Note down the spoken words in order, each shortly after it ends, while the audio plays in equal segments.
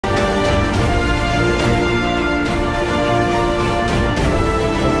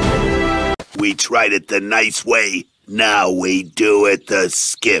We tried it the nice way. Now we do it the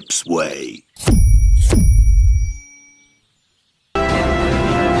Skips way.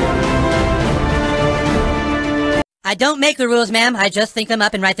 I don't make the rules, ma'am. I just think them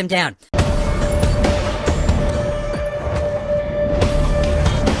up and write them down.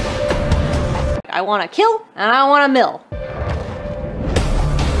 I want to kill, and I want to mill.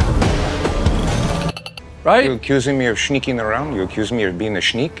 Right? You accusing me of sneaking around? You accuse me of being a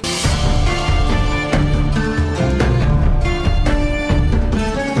sneak?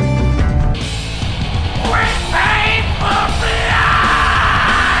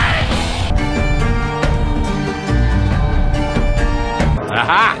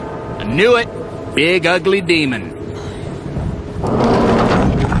 Aha! I knew it! Big ugly demon.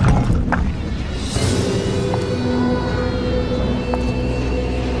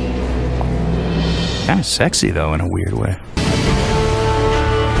 Kinda sexy, though, in a weird way.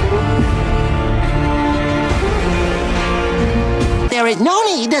 There is no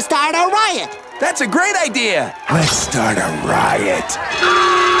need to start a riot. That's a great idea. Let's start a riot.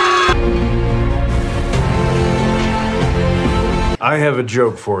 I have a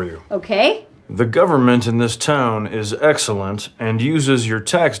joke for you. Okay. The government in this town is excellent and uses your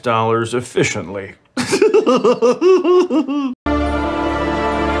tax dollars efficiently.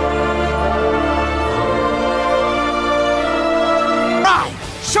 Right!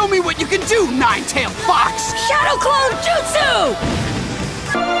 Show me what you can do, nine-tailed fox! Shadow Clone Jutsu!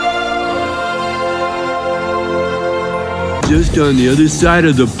 Just on the other side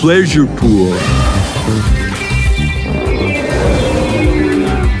of the pleasure pool.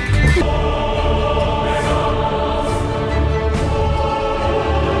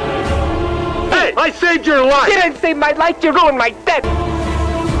 I saved your life! You didn't save my life, you ruined my death!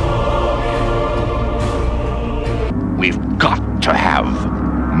 We've got to have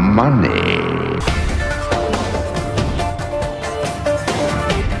money.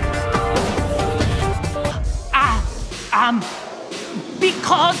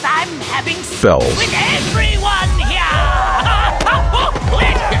 Because I'm having Fells. with everyone here!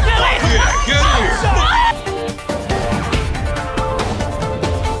 Let's do it!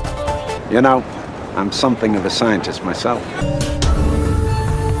 Yeah, you know, I'm something of a scientist myself.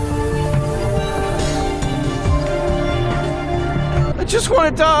 I just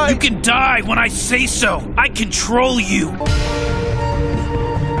want to die! You can die when I say so! I control you!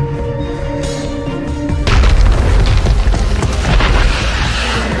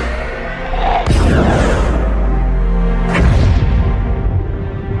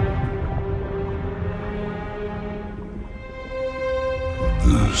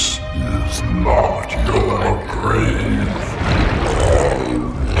 This is not your grave.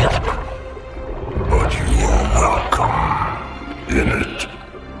 But you are welcome in it.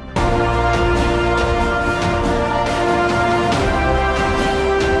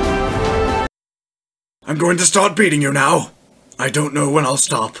 I'm going to start beating you now. I don't know when I'll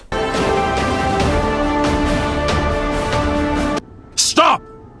stop. Stop!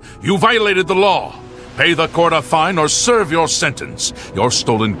 You violated the law. Pay the court a fine or serve your sentence. Your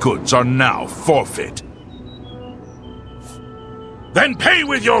stolen goods are now forfeit. Then pay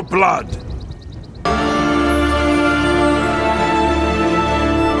with your blood!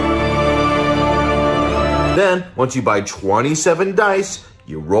 Then, once you buy 27 dice,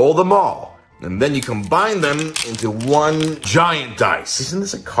 you roll them all. And then you combine them into one giant dice. Isn't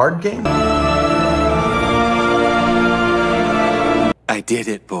this a card game? I did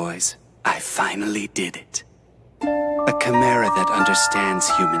it, boys. I finally did it. A chimera that understands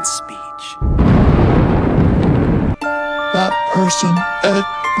human speech. That person,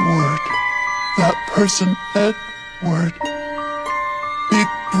 Edward. That person, Edward. Big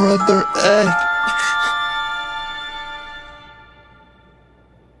Brother Ed.